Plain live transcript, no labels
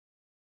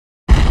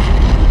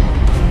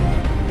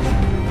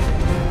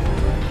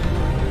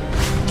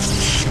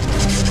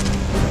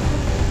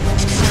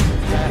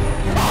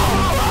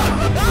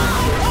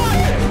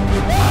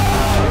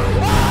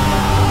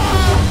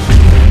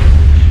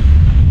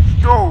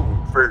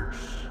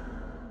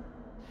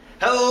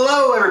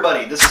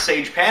this is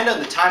Sage Panda,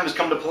 and the time has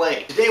come to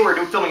play. Today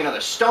we're filming another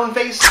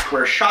Stoneface,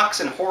 where shocks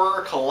and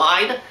horror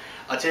collide.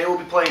 Today we'll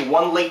be playing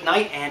One Late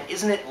Night, and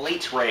isn't it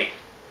late, Ray?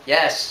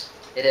 Yes,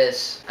 it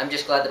is. I'm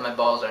just glad that my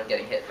balls aren't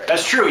getting hit right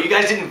That's true, you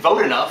guys didn't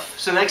vote enough,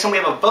 so next time we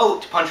have a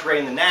vote to punch Ray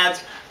in the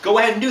nads, go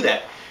ahead and do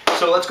that.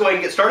 So let's go ahead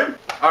and get started.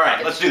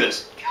 Alright, let's do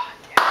this. God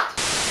damn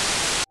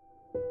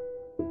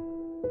it.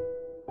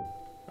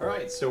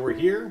 Alright, so we're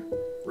here.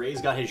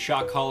 Ray's got his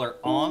shock collar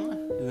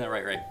on. Isn't that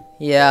right, Ray?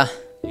 Yeah.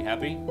 You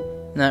happy?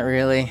 Not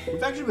really.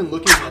 We've actually been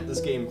looking at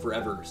this game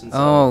forever since.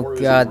 Oh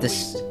god,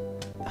 this.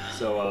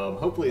 So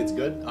hopefully it's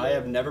good. I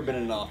have never been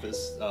in an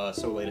office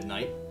so late at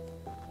night,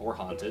 or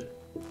haunted.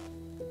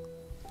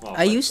 Well,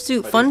 I used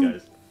to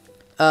fun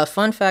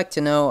fact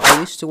to know. I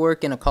used to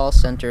work in a call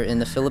center in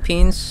the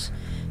Philippines,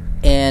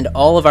 and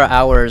all of our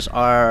hours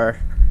are,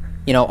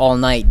 you know, all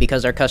night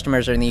because our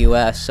customers are in the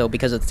U.S. So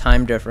because of the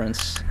time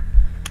difference.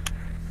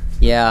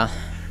 Yeah.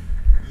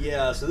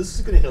 Yeah. So this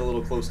is gonna hit a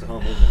little close to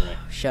home, isn't it, Ray?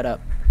 Shut up.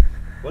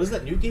 What is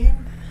that new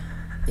game?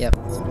 Yep.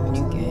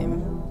 New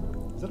game.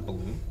 Is that a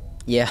balloon?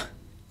 Yeah.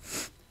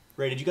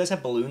 Ray, did you guys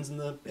have balloons in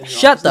the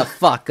Shut the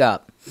fuck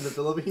up. In the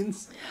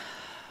Philippines?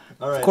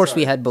 All right. Of course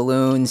we had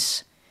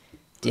balloons.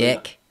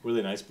 Dick. Were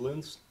they nice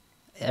balloons?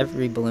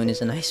 Every balloon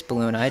is a nice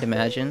balloon, I'd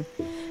imagine.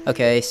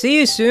 Okay, see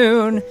you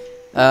soon.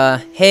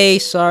 Hey,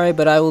 sorry,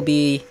 but I will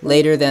be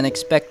later than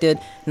expected.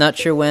 Not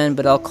sure when,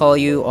 but I'll call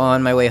you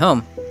on my way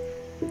home.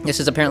 This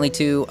is apparently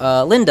to,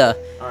 Linda.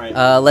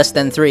 Alright. Less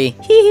than 3.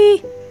 Hee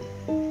hee.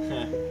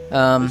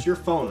 It's your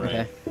phone, right?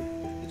 Okay.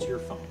 It's your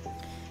phone.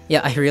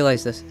 Yeah, I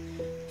realized this.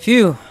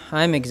 Phew,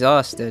 I'm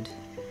exhausted.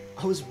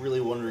 I was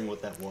really wondering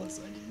what that was.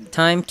 I didn't...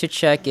 Time to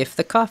check if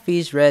the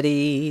coffee's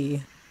ready.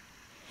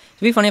 It'd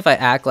be funny if I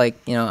act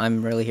like, you know,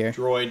 I'm really here.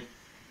 Droid.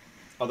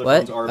 Other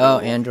What? phones are Oh,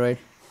 available. Android.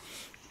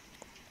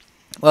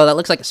 Well, that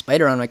looks like a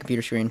spider on my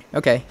computer screen.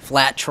 Okay,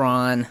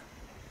 Flattron.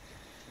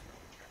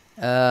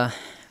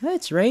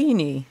 It's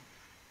rainy.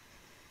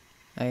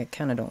 I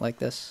kind of don't like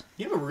this.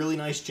 You have a really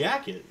nice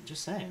jacket.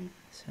 Just saying.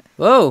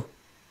 Whoa!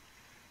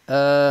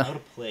 How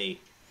to play.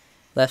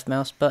 Left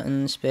mouse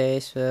button,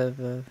 space,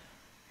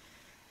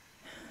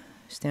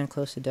 stand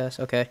close to desk.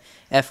 Okay.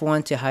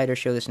 F1 to hide or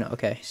show this note.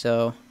 Okay,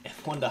 so...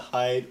 F1 to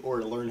hide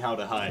or learn how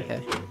to hide. Okay.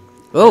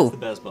 Whoa! That's the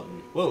best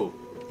button. Whoa.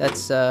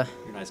 That's, Your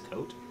nice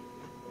coat.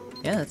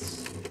 Yeah,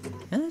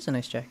 that's a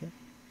nice jacket.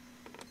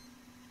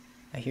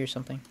 I hear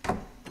something.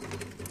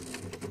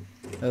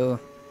 Oh.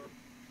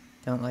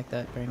 Don't like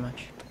that very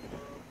much.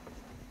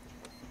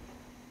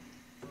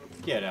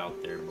 Get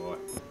out there, boy.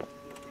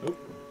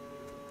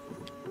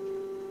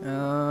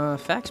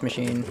 Fax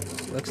machine.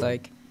 Looks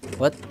like.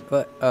 What?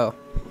 Oh.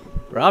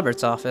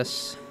 Robert's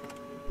office.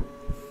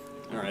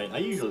 Alright, I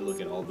usually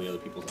look at all the other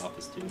people's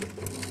office too.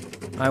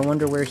 I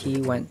wonder where he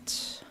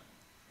went.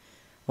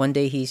 One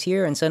day he's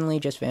here and suddenly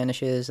just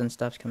vanishes and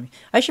stops coming.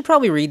 I should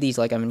probably read these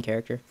like I'm in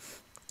character.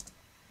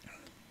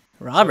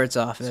 Robert's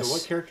office. So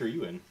what character are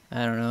you in?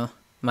 I don't know.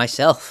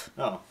 Myself.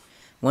 Oh.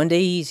 One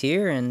day he's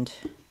here and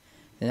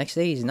the next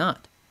day he's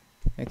not.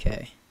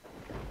 Okay.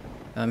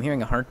 I'm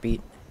hearing a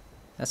heartbeat.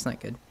 That's not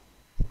good.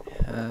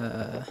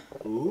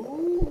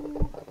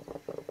 Ooh.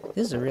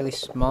 This is a really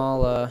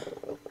small,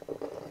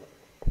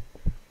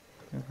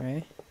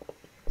 Okay.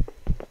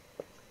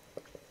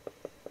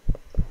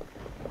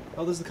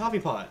 Oh, there's the coffee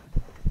pot.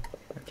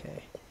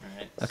 Okay.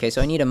 Alright. Okay,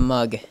 so I need a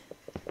mug.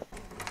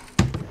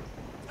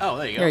 Oh,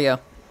 there you go. There we go.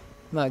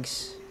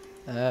 Mugs.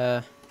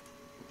 Not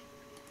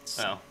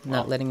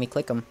Well, letting me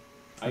click them.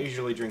 I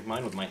usually drink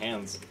mine with my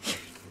hands.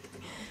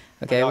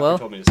 Okay, My doctor well,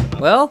 told me to stop.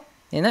 well,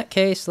 in that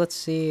case, let's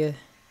see.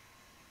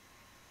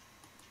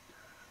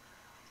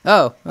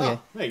 Oh, okay.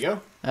 Oh, there you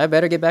go. I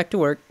better get back to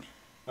work.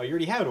 Oh, you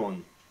already had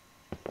one.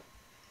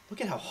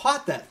 Look at how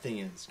hot that thing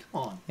is.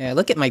 Come on. Yeah,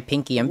 look at my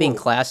pinky. I'm being Whoa.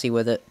 classy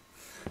with it.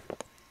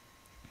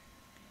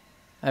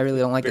 I really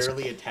don't like this.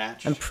 Barely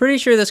attached. I'm pretty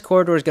sure this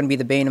corridor is going to be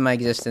the bane of my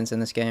existence in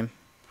this game.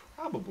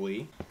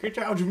 Probably. Get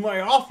out of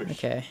my office.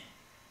 Okay.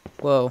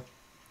 Whoa.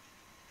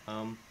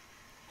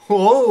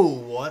 Whoa,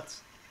 what?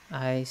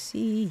 I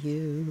see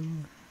you.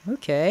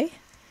 Okay.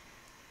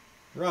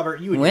 Robert,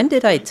 you and When your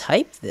did I friends.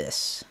 type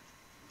this?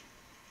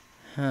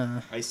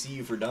 Huh. I see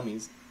you for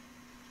dummies.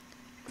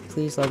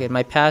 Please log in.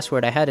 My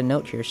password. I had a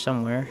note here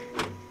somewhere.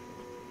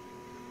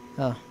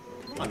 Oh.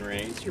 Come on,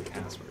 Ray. It's your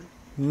password.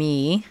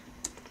 Me.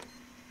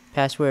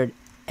 Password.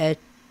 Oh,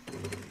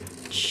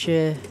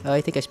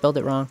 I think I spelled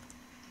it wrong.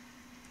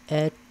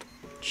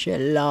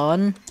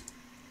 Echelon.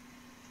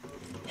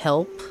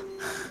 Help.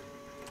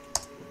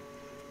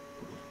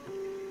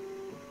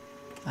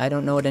 I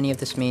don't know what any of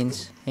this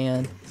means.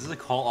 And Is this a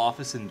call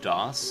office in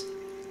DOS?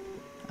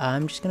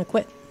 I'm just gonna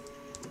quit.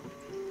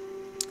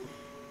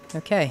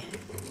 Okay.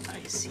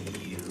 I see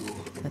you.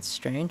 That's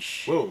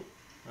strange. Whoa.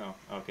 Oh,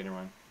 okay, never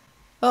mind.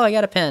 Oh, I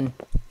got a pen.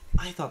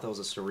 I thought that was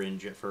a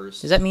syringe at first.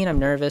 Does that mean I'm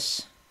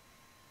nervous?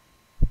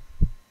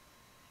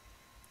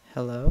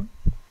 Hello?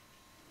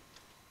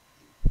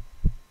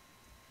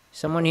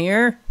 Someone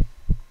here?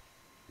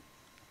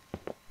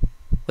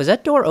 Was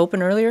that door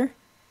open earlier?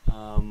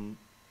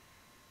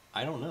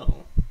 I don't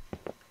know.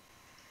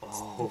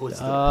 Oh, it's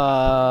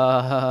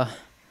the...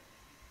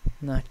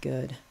 Not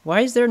good.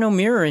 Why is there no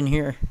mirror in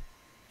here?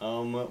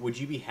 Would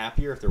you be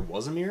happier if there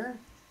was a mirror?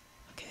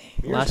 Okay,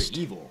 Mirrors are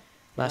evil.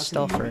 Last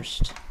stall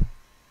first.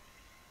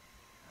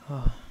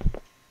 Oh.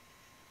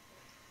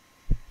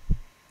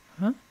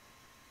 Huh?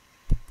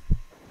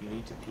 You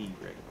need to pee,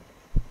 Rick.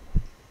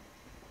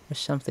 There's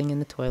something in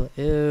the toilet.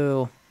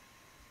 Ew.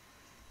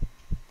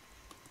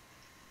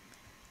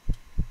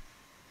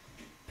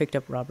 Picked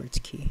up Robert's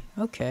key.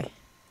 Okay.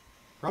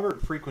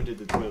 Robert frequented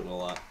the toilet a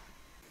lot.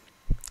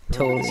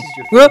 Totally. This is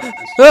your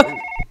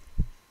favorite.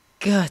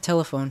 God,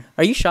 telephone.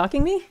 Are you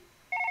shocking me?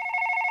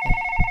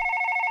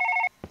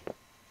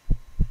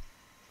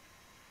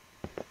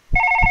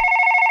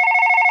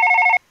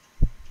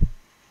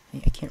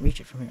 I can't reach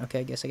it from here.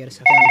 Okay, I guess I gotta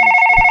sit down.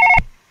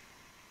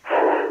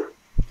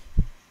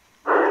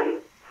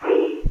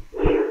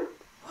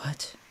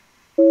 What?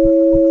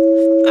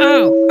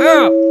 Ow!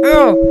 Ow!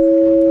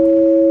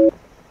 Ow!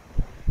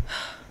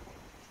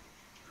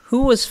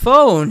 Who was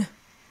phone?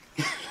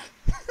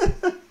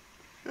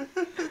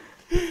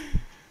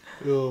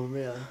 Oh,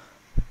 man.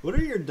 What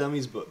are your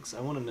dummies books? I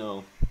want to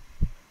know.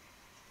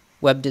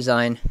 Web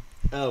design.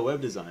 Oh,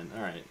 web design.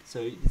 All right.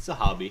 So it's a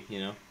hobby, you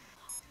know.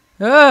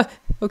 Ah!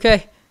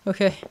 Okay.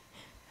 Okay.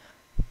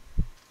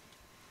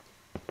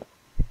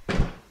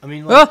 I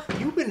mean, like,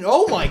 you've been...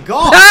 Oh, my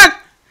God! Ah!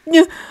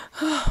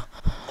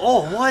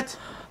 Oh, what?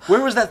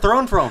 Where was that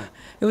thrown from?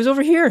 It was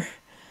over here.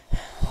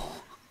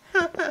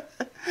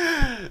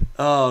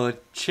 Oh,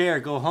 chair,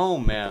 go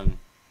home, man.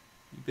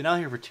 You've been out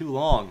here for too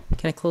long.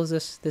 Can I close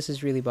this? This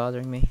is really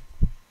bothering me.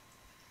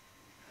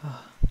 What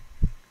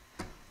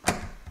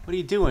are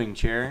you doing,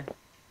 chair?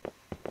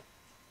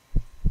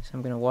 So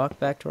I'm gonna walk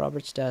back to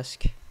Robert's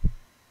desk.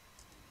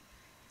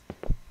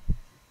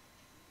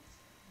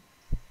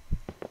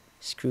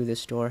 Screw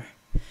this door.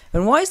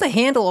 And why is the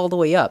handle all the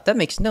way up? That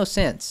makes no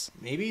sense.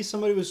 Maybe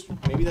somebody was...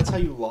 Maybe that's how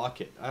you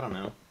lock it. I don't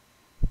know.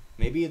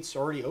 Maybe it's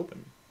already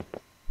open.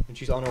 And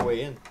she's on her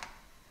way in.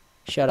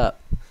 Shut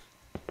up.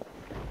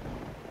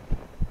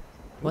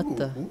 What Ooh,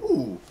 the?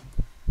 Ooh.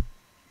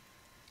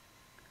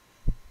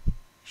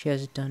 She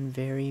has done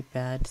very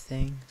bad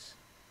things.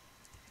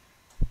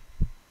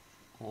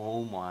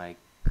 Oh my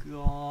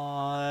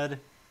God.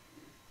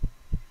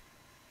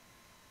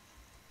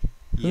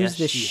 Who's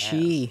the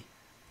she?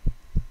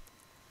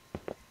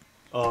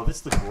 Oh, this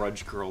is the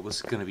Grudge Girl. This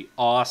is gonna be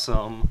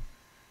awesome.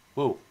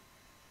 Whoa.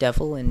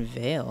 Devil in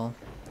Veil.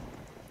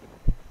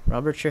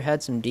 Robert sure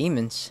had some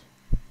demons.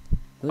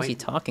 Who's he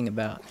talking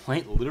about?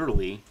 Quite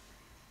literally.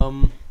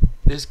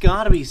 There's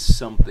gotta be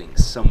something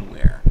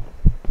somewhere.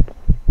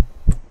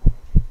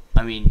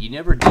 I mean, you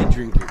never did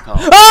drink your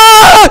coffee.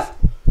 Ah!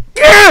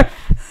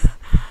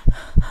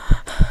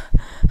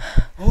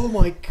 Oh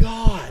my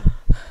God.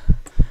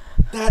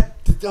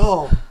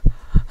 Oh.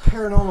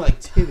 Paranormal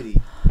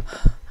activity.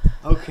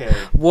 Okay.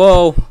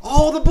 Whoa.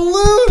 Oh, the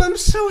balloon! I'm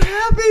so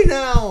happy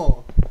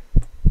now!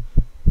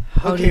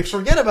 Okay,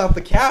 forget about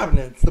the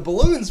cabinets. The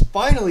balloon's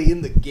finally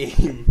in the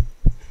game.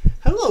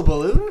 Hello,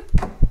 balloon.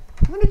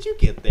 When did you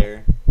get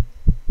there?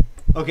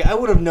 Okay, I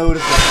would have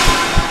noticed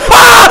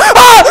that.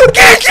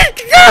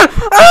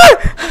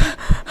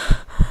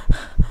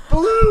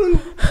 Balloon!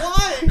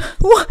 Why?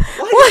 What?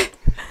 What?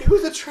 It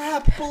was a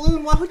trap,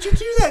 balloon. Why would you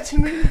do that to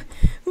me?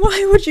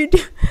 Why would you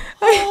do?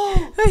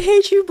 I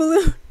hate you,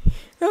 balloon.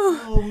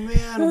 Oh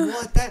man,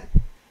 what that?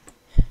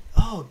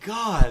 Oh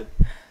God.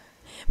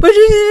 But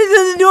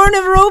the door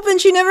never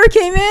opened. She never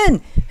came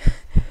in.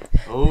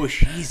 Oh,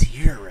 she's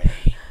here, Ray.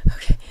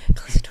 Okay,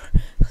 close the door.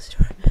 Close the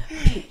door.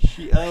 Okay.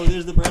 Oh,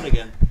 there's the bread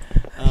again.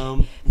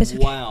 It's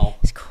okay. Wow.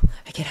 It's cool.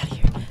 I get out of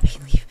here. I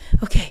can leave.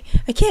 Okay,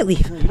 I can't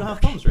leave. No, you don't have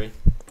thumbs, Ray.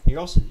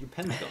 Your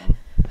pen's gone.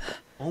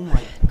 Oh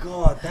my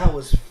God, that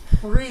was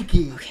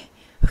freaky. Okay,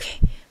 okay,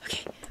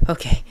 okay,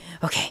 okay,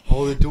 okay.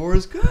 Oh, the door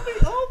is gonna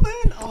be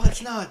open. Oh,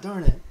 it's not.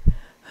 Darn it.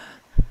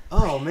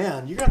 Oh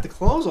man, you're gonna have to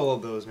close all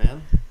of those,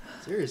 man.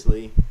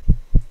 Seriously.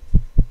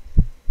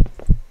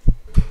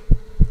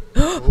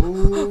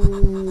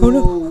 Oh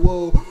no!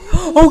 Whoa!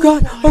 Oh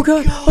God! Oh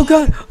God! Oh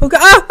God! Oh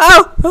God! Ow!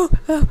 Ow! Oh!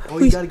 Oh! Oh,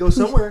 you gotta go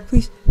somewhere.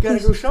 Please! You gotta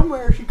go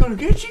somewhere. She's gonna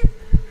get you.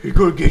 She's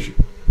gonna get you.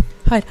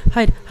 Hide!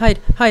 Hide! Hide!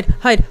 Hide!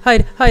 Hide!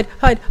 Hide! Hide!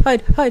 Hide!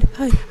 Hide! Hide!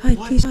 Hide! Hide!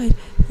 Please hide!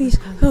 Please!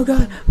 Oh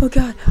God! Oh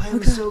God! I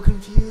am so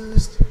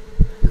confused.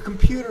 Your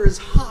computer is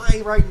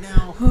high right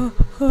now. Oh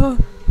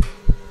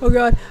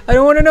God! I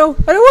don't want to know.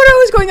 I don't want to know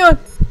what's going on.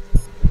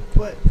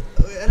 What?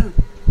 I don't.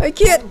 I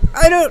can't.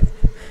 I don't.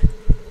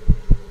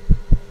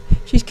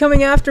 She's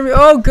coming after me.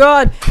 Oh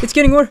God! It's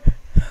getting worse.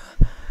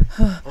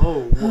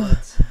 Oh,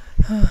 what?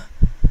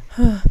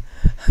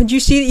 Did you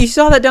see? You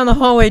saw that down the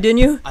hallway, didn't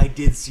you? I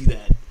did see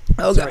that.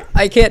 Oh God!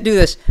 I can't do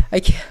this. I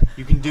can't.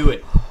 You can do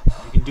it.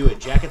 You can do it.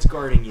 Jacket's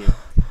guarding you.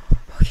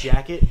 Okay.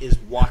 Jacket is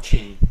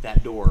watching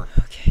that door.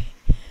 Okay.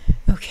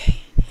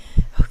 Okay.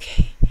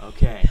 Okay.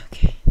 Okay.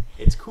 Okay.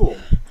 It's cool.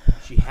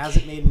 She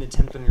hasn't made an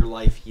attempt on your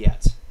life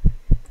yet.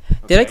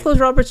 Okay? Did I close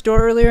Robert's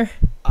door earlier?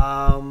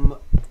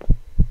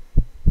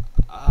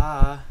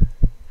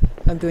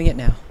 I'm doing it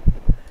now.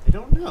 I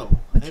don't know.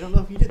 What I don't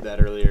know if you did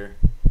that earlier.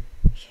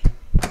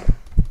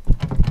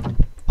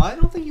 I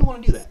don't think you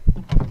want to do that.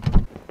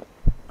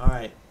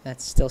 Alright.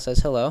 That still says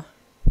hello.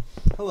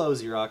 Hello,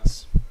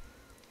 Xerox.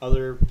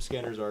 Other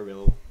scanners are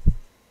available.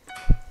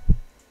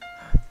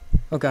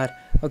 Oh god,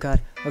 oh god,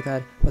 oh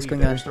god. What's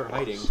going on? Start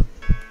hiding.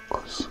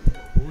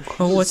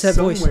 Oh, what's that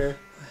voice?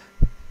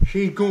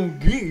 She's gonna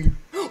get you.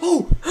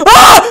 Oh!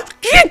 Ah!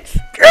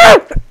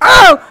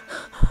 Oh!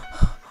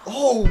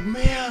 Oh,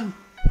 man!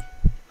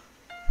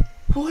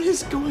 What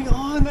is going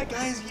on? That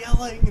guy's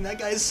yelling and that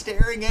guy's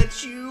staring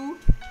at you.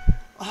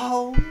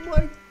 Oh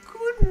my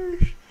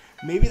goodness.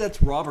 Maybe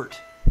that's Robert.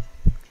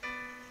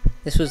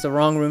 This was the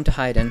wrong room to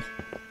hide in.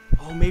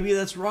 Oh, maybe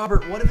that's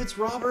Robert. What if it's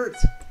Robert?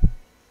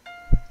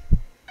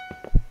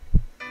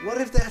 What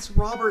if that's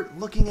Robert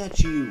looking at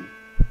you?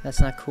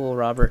 That's not cool,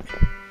 Robert.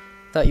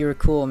 Thought you were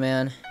cool,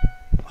 man.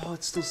 Oh,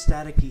 it's still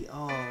staticky.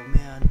 Oh,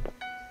 man.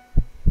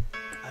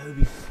 I would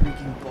be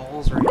freaking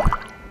balls right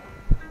now.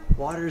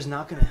 Water is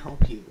not going to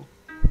help you.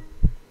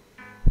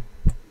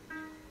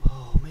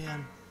 Oh,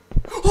 man.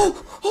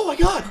 Oh! Oh, my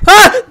God!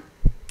 Ah!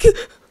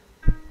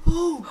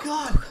 Oh,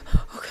 God!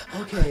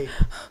 Okay.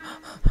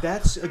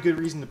 That's a good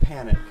reason to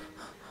panic.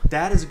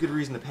 That is a good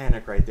reason to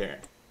panic right there.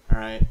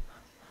 Alright?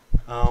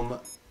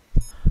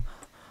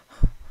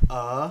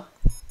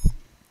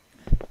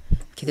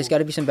 Okay, there's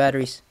gotta be some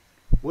batteries.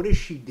 What is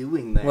she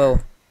doing there?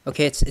 Whoa.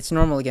 Okay, it's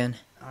normal again.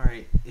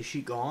 Alright, is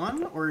she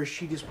gone, or is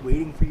she just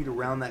waiting for you to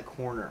round that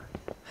corner?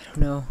 I don't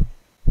know.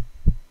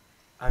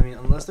 I mean,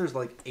 unless there's,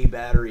 like, a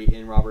battery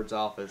in Robert's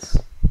office.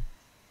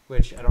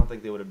 Which I don't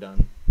think they would have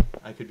done.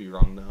 I could be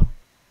wrong, though.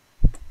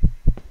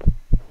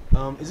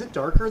 Is it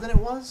darker than it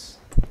was?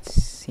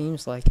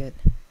 Seems like it.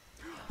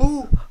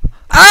 Oh!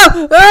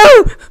 Oh!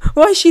 Oh!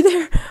 Why is she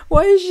there?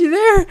 Why is she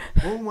there?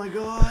 Oh my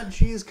god,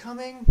 she is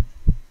coming!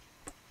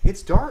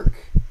 It's dark.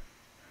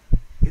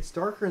 It's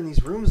darker in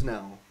these rooms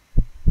now.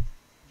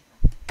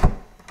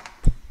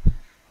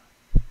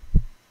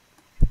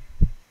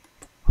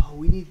 Oh,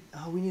 we need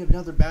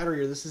another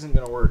battery or this isn't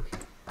gonna work.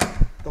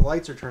 The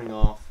lights are turning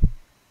off.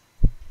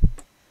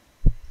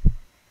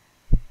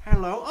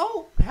 Hello?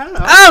 Oh, hello.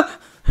 Oh!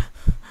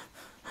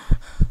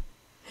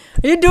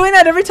 Are you doing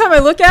that every time I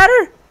look at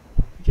her?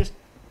 Just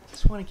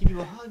want to give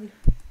you a hug.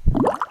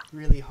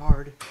 Really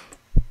hard.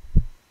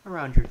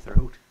 Around your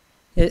throat.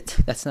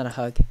 That's not a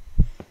hug.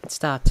 It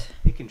stopped.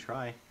 You can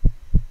try.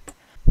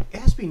 It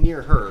has to be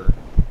near her.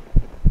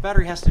 The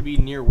battery has to be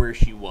near where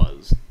she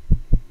was.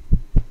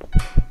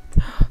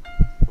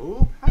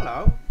 Oh,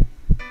 hello.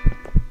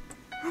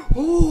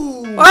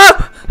 Oh!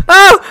 Oh!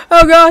 Oh!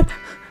 Oh god!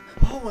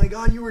 Oh my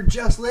god, you were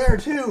just there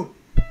too!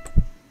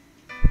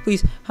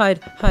 Please, hide,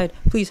 hide,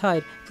 please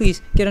hide.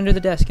 Please, get under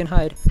the desk and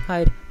hide,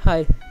 hide,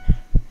 hide.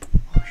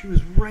 Oh, she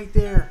was right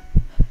there.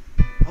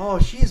 Oh,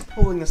 she is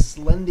pulling a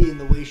Slendy in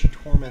the way she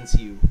torments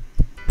you.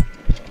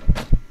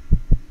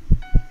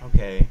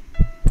 Okay.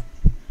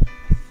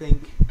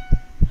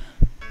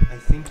 I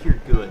think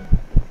you're good.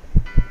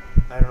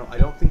 I don't know, I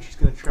don't think she's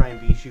gonna try and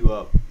beat you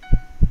up.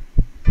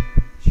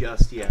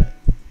 Just yet.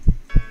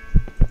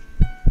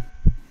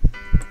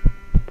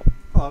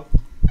 Hello.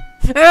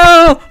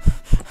 Oh!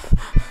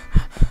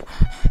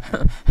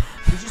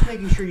 She's just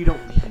making sure you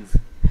don't leave.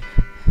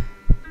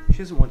 She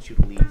doesn't want you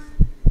to leave.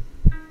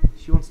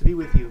 She wants to be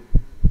with you.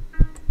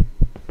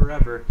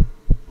 Forever.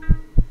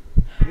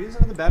 Maybe there's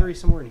another battery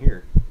somewhere in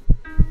here.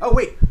 Oh,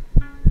 wait!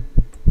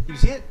 Do you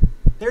see it?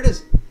 There it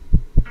is!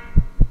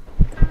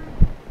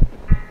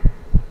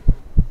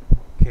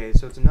 Okay,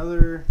 so it's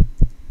another...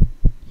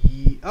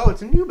 Oh,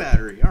 it's a new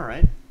battery.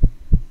 Alright.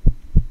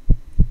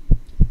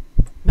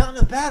 Not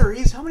enough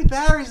batteries? How many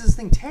batteries does this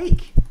thing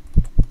take?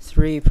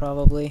 3,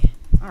 probably.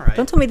 Alright.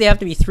 Don't tell me they have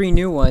to be 3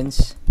 new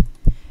ones.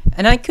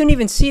 And I couldn't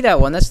even see that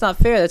one. That's not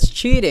fair. That's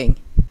cheating.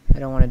 I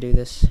don't want to do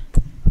this.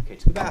 Okay,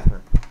 to the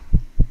bathroom.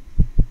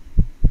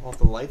 Well, if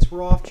the lights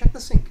were off, check the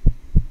sink.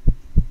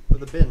 Or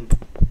the bin,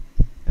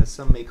 as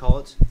some may call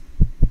it.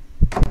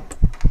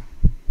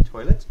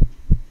 Toilet.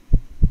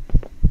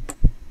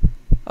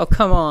 Oh,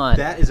 come on.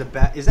 That is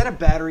is that a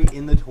battery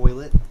in the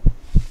toilet?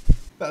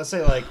 About to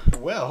say, like,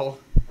 well.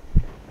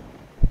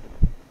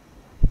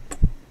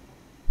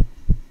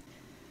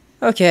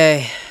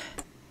 Okay.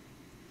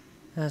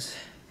 That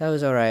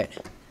was alright.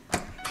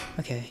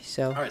 Okay,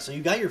 so... Alright, so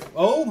you got your...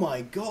 Oh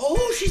my god.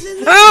 Oh, she's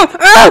in there! Oh!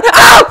 Oh!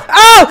 Oh!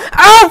 Oh!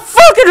 Oh!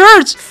 Fuck, it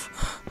hurts!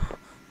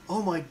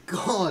 Oh my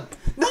god.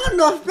 Not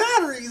enough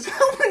batteries!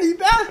 How many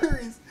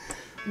batteries?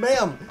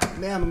 Ma'am,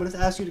 I'm gonna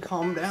ask you to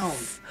calm down.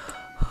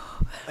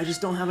 I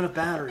just don't have enough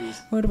batteries.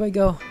 Where do I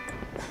go?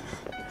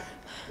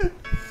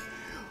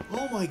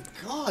 Oh my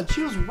god,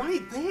 she was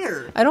right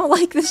there. I don't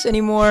like this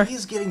anymore.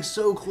 She's getting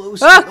so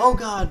close. Ah! Oh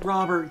god,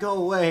 Robert, go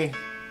away.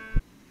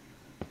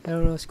 I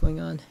don't know what's going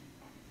on.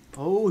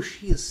 Oh,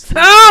 she is...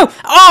 Oh!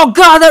 Oh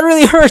god, that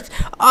really hurts!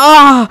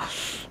 Ah!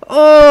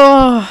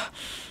 Oh!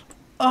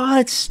 Oh,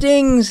 it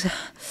stings!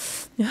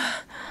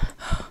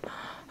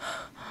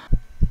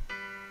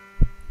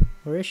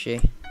 Where is she?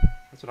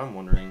 That's what I'm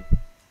wondering.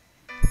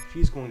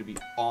 She's going to be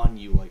on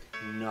you like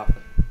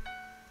nothing.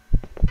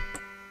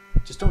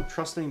 Just don't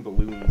trust any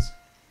balloons.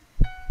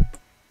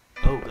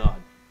 Oh god.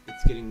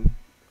 It's getting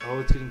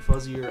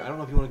fuzzier. I don't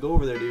know if you want to go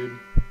over there, dude.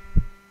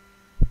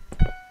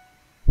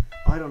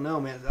 I don't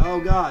know, man. Oh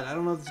god, I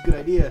don't know if it's a good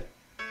idea.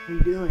 What are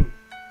you doing?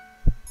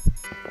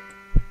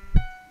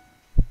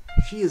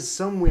 She is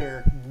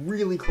somewhere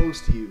really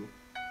close to you.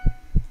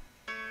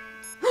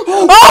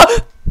 Oh!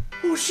 Ah!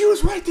 Oh, she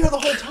was right there the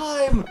whole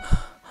time!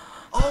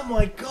 Oh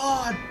my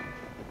god!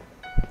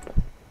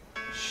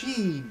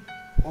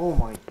 Oh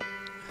my god!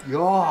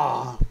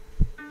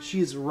 She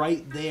is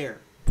right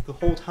there the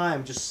whole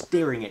time, just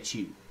staring at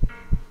you.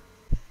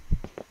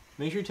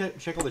 Make sure you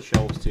check all the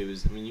shelves too.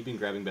 I mean, you've been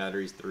grabbing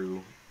batteries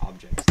through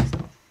objects and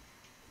stuff.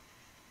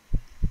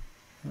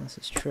 This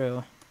is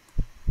true.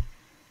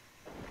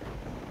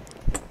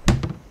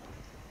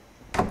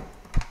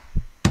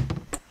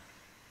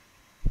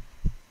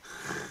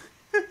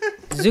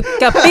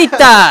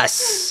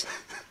 Zucapitas!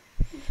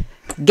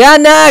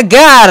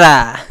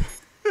 Ganagara!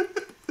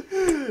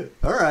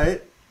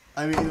 Alright.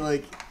 I mean,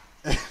 like...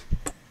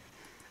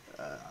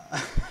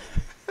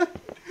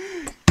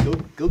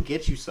 go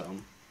get you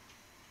some.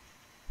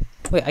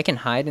 Wait, I can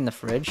hide in the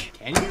fridge?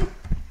 Can you?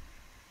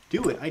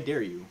 Do it, I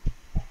dare you.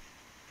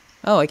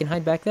 Oh, I can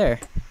hide back there.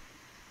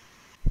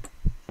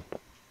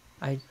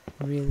 I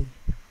really...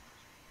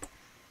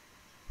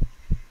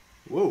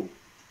 Whoa.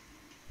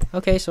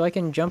 Okay, so I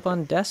can jump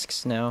on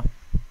desks now.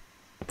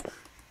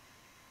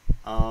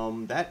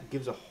 That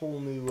gives a whole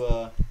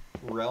new,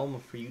 realm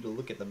for you to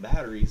look at the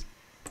batteries.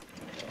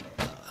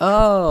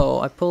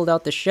 Oh, I pulled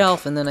out the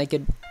shelf and then I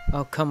could...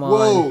 Oh, come on.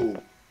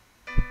 Whoa!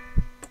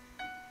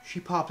 She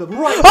popped up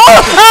right...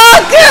 Oh!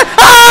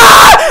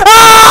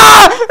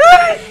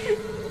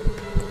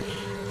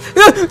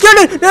 Get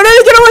it! No,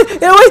 get away!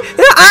 Get away!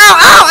 Ow!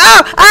 Ow!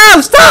 Ow!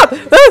 Ow! Stop!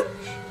 Go.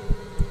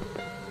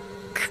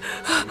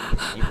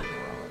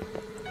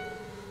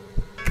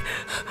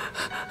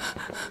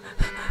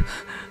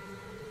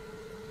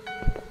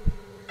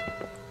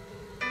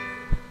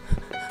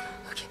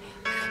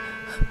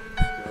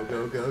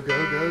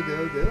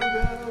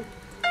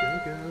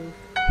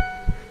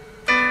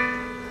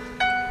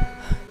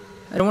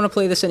 I don't want to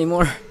play this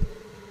anymore.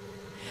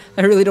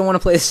 I really don't want to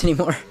play this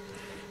anymore.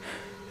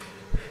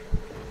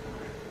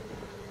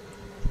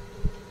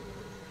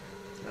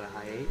 Is that a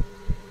high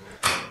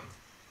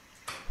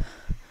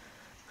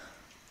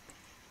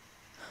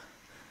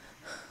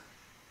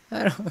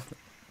 8?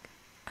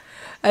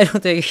 I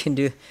don't think I can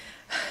do...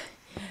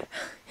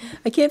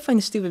 I can't find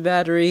the stupid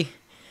battery.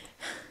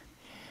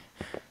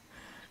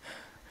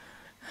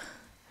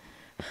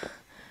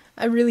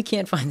 I really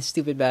can't find the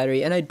stupid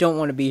battery, and I don't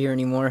want to be here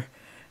anymore.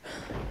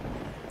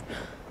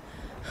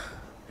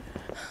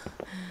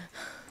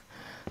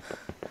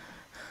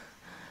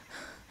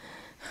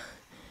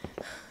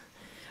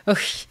 Oh,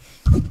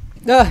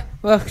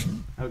 well.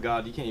 Oh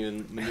god, you can't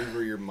even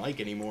maneuver your mic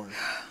anymore.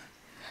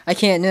 I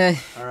can't,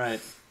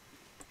 Alright.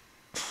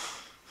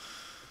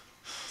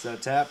 Is that a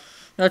tap?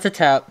 That's a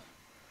tap.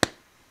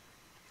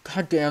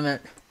 God damn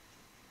it.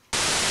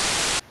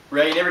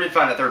 Ray, you never did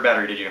find that third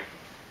battery, did you?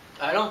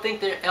 I don't think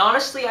there...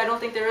 Honestly, I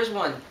don't think there is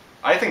one.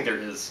 I think there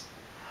is.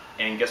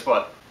 And guess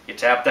what? You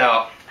tapped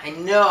out. I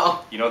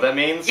know. You know what that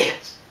means?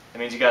 Yes. That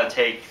means you gotta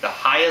take the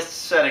highest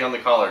setting on the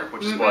color,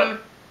 which is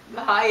what?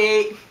 The high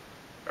 8.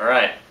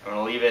 Alright, I'm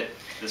gonna leave it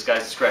to this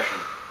guy's discretion.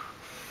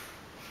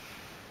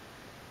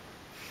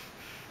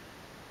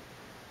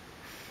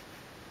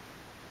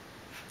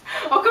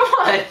 Oh, come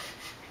on.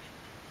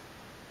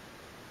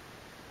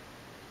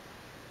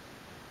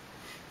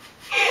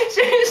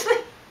 Seriously?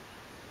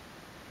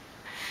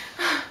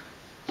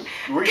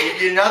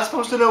 You're not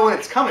supposed to know when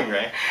it's coming,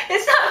 Ray.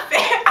 It's not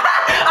fair.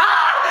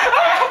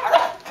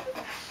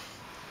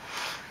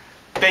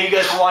 Thank you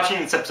guys for watching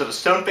this episode of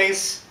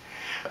Stoneface.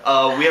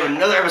 We have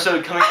another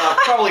episode coming up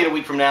probably in a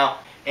week from now.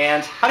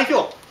 And how do you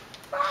feel?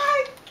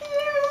 Thank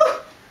you.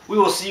 We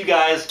will see you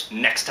guys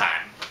next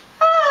time.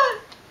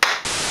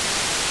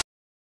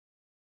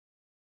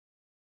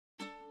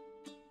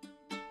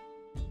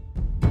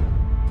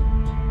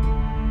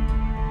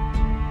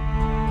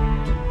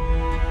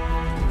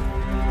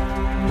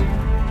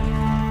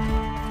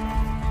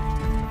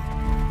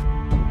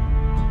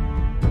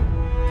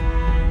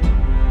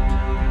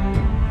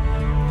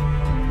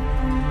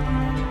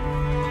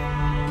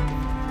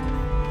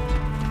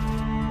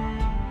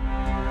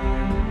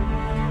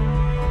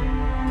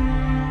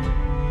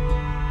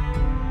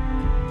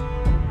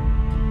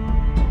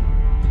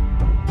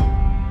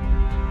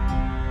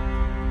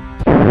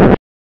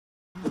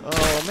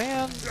 Oh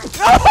man!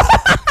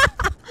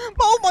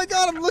 Oh my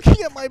god! I'm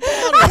looking at my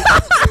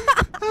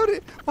body.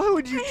 Why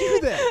would you do